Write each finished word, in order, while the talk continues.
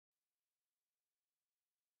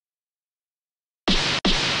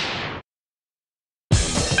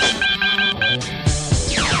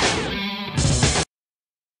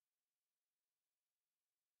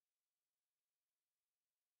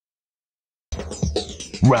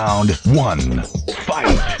Round 1.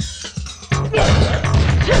 Fight!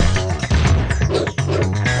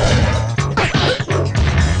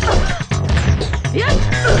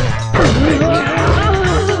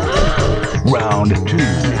 Round 2.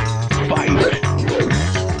 Fight!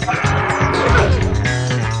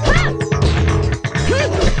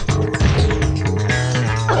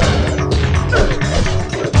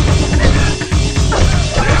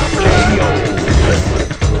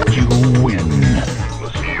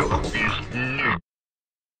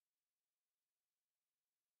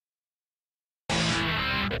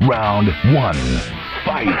 Round 1.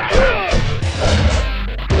 Fight!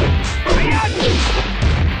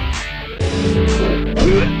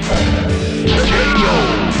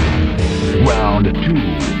 Round 2.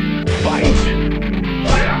 Fight!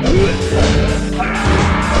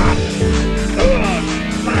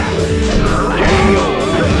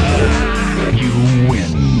 You win.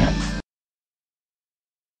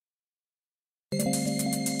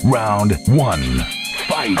 Round 1.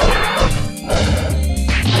 Fight!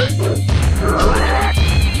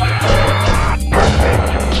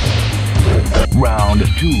 Round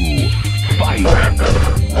 2. Fight!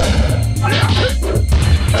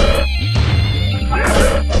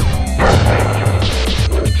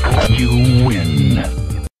 You win.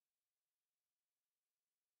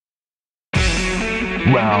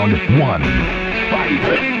 Round 1.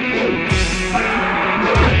 Fight!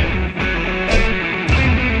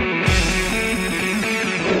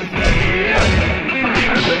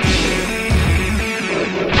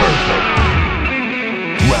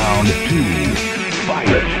 Round 2.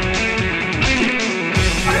 Fight!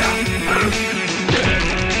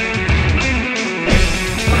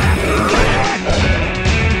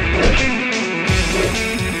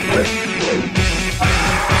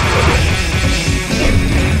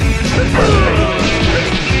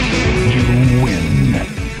 You win.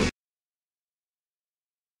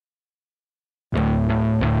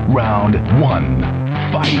 Round 1.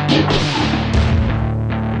 Fight!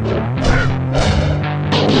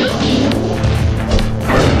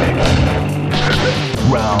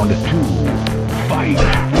 Round 2. Fight!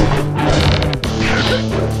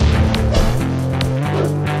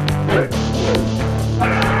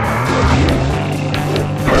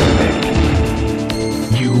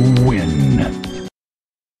 You win.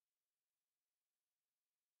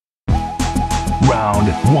 Round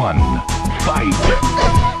 1. Fight!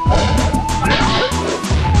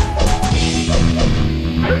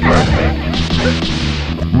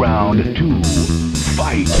 Round 2.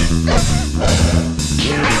 Fight!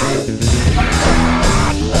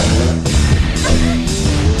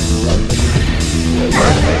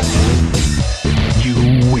 You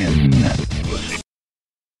win.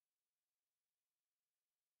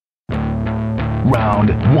 Round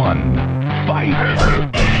 1. Fight!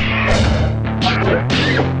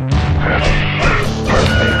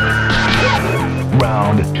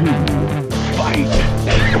 Round 2. Fight!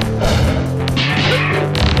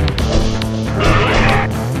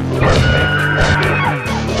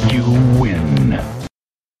 You win.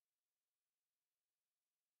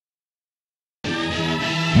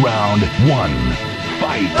 Round 1.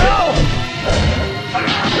 Fight!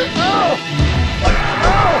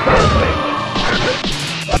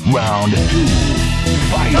 Round 2.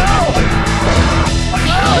 Fight!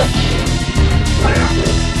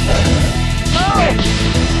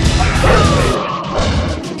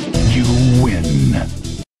 You win.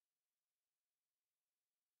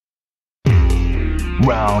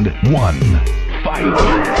 Round 1. Fight!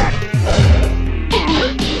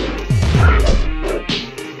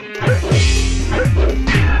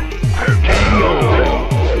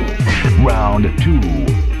 Round 2.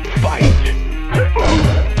 Fight!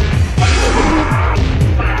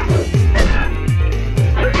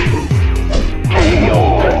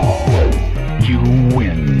 You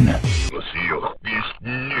win.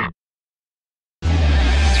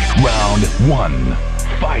 Round 1.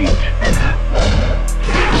 Fight!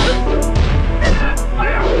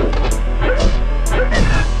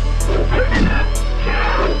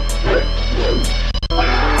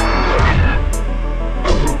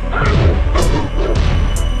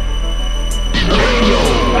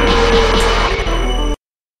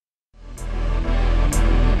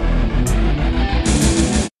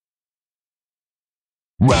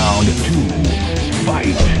 Round 2.